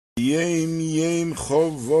Yem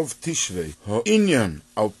Chov Tishrei. Ha'inyan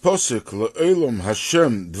al posek le'olam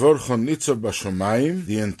Hashem dvorcho nitzav b'shamayim.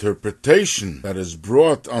 The interpretation that is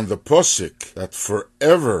brought on the posek that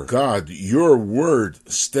forever God, your word,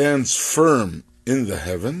 stands firm in the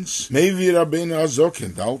heavens. Maybe Rabbeinu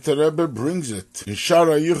Azokin, the Alter Rebbe brings it in Shaar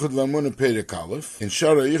HaYichud VehaEmunah Perek Aleph, in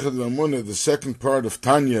Shaar HaYichud VehaEmunah, the second part of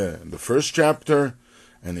Tanya, in the first chapter,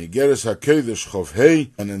 and Iggeres HaKodesh Chof Hei,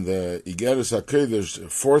 and in the Iggeres HaKodesh,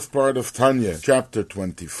 fourth part of Tanya, chapter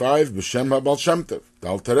 25, B'Shem Baal Shem Tov. The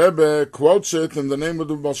Alter Rebbe quotes it in the name of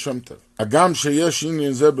the Baal Shem Tov. Agam sheyesh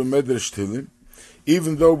inyan zeh b'Midrash Tehillim,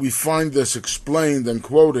 even though we find this explained and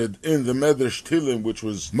quoted in the Midrash Tehillim, which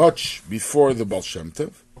was much before the Baal Shem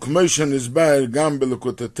Tov.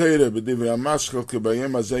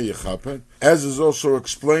 As is also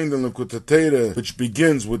explained in Likkutei Torah, which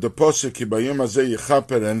begins with the posuk bayom hazeh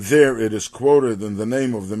yechaper, and there it is quoted in the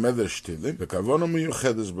name of the Midrash Tehillim.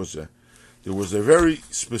 There was a very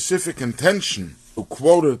specific intention to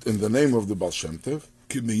quote it in the name of the Baal Shem Tov,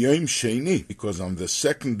 because on the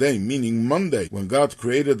second day, meaning Monday, when God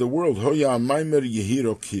created the world,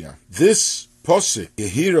 this posik,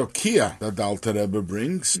 yehirokia, that the Alter Rebbe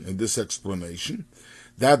brings in this explanation,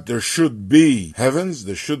 that there should be heavens,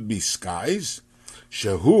 there should be skies,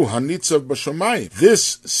 shehu hanitzav b'shamayim.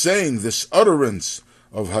 This saying, this utterance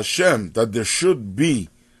of Hashem, that there should be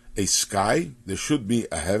a sky, there should be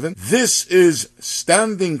a heaven, this is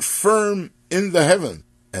standing firm in the heaven.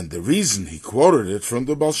 And the reason he quoted it from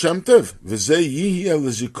the Baal Shem Tov,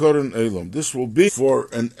 this will be for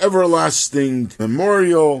an everlasting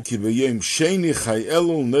memorial,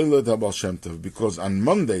 because on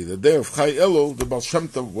Monday, the day of Elul, the Baal Shem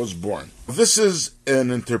Tov was born. This is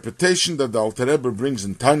an interpretation that the Alter Rebbe brings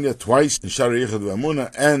in Tanya twice, in Shaar HaYichud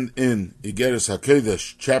VehaEmunah and in Iggeres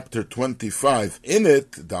HaKodesh, chapter 25. In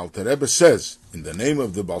it, the Alter Rebbe says, in the name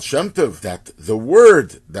of the Baal Shem Tov, that the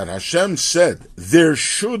word that Hashem said, there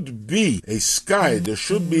should be a sky, there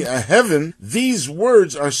should be a heaven, these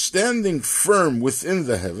words are standing firm within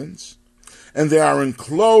the heavens, and they are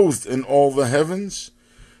enclosed in all the heavens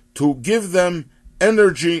to give them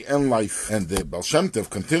energy and life. And the Baal Shem Tov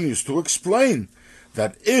continues to explain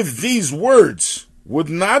that if these words would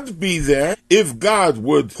not be there, if God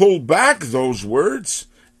would pull back those words,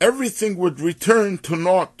 everything would return to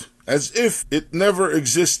naught, as if it never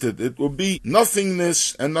existed. It will be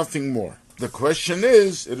nothingness and nothing more. The question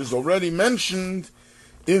is, it is already mentioned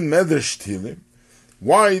in Midrash Tehillim,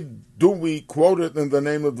 why do we quote it in the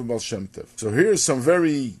name of the Baal Shem Tov? So here's some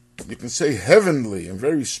very, you can say, heavenly and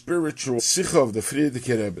very spiritual Sichos of the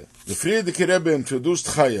Likkutei Rebbe. The Likkutei Rebbe introduced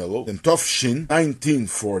Elul in Tov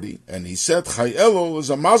 1940, and he said Elul is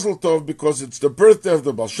a mazel tov because it's the birthday of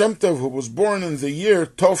the Baal Shem Tov, who was born in the year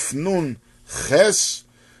Tov Nun Ches,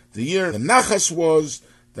 the year the Nachas was,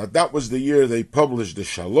 that was the year they published the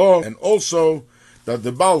Shalom, and also that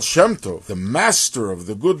the Baal Shem Tov, the master of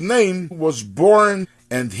the good name, was born,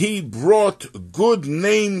 and he brought good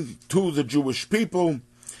name to the Jewish people.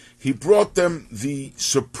 He brought them the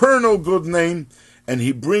supernal good name, and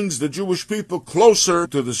he brings the Jewish people closer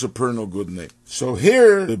to the supernal good name. So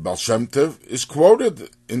here, the Baal Shem Tov is quoted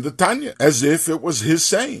in the Tanya, as if it was his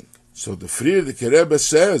saying. So the Likkutei Rebbe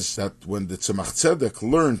says that when the Tzemach Tzedek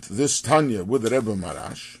learned this Tanya with the Rebbe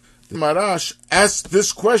Marash, the Marash asked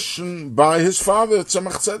this question by his father,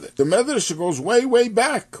 Tzemach Tzedek. The Midrash goes way, way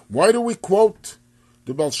back. Why do we quote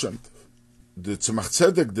the Baal Shem Tov? The Tzemach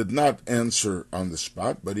Tzedek did not answer on the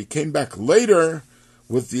spot, but he came back later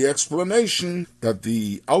with the explanation that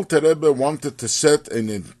the Alter Rebbe wanted to set an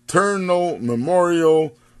eternal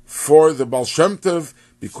memorial for the Baal Shem Tov,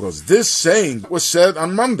 because this saying was said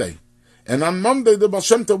on Monday. And on Monday, the Baal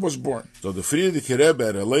Shem Tov was born. So the Likkutei Rebbe,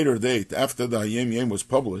 at a later date, after the Hayom was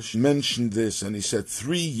published, mentioned this, and he said,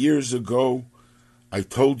 3 years ago, I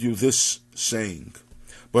told you this saying,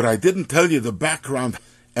 but I didn't tell you the background.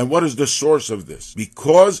 And what is the source of this?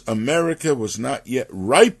 Because America was not yet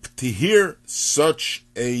ripe to hear such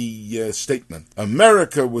a statement.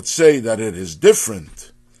 America would say that it is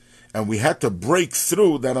different, and we had to break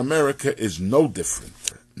through that America is no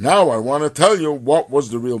different. Now I want to tell you what was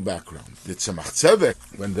the real background. The Tzemach Tzedek,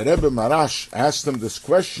 when the Rebbe Marash asked him this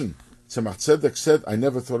question, Tzemach Tzedek said, I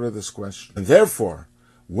never thought of this question. And therefore,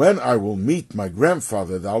 when I will meet my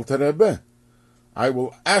grandfather, the Alter Rebbe, I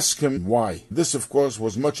will ask him why. This, of course,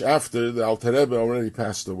 was much after the Alter Rebbe already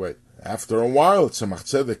passed away. After a while, Tzemach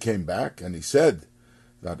Tzedek came back and he said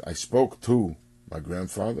that I spoke to my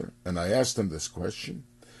grandfather and I asked him this question,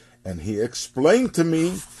 and he explained to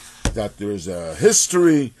me that there's a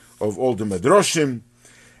history of all the Midrashim,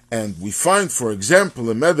 and we find, for example,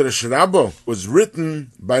 a Midrash Rabbo was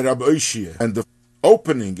written by Rabbi Oishia, and the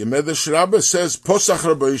opening in Midrash Rabbah says, Posach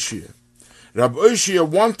Rabbi Oishia. Rabbi Oishia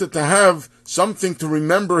wanted to have something to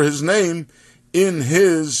remember his name in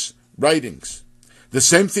his writings. The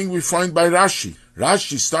same thing we find by Rashi.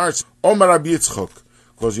 Rashi starts, Omar Rabbi Yitzchok,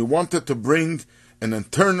 because he wanted to bring an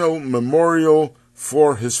eternal memorial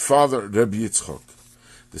for his father, Rabbi Yitzchok.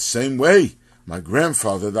 The same way, my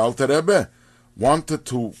grandfather, the Alter Rebbe, wanted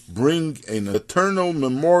to bring an eternal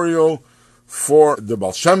memorial for the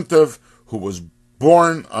Baal Shem Tov, who was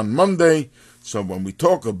born on Monday. So when we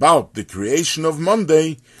talk about the creation of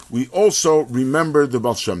Monday, we also remember the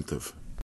Baal Shem Tov.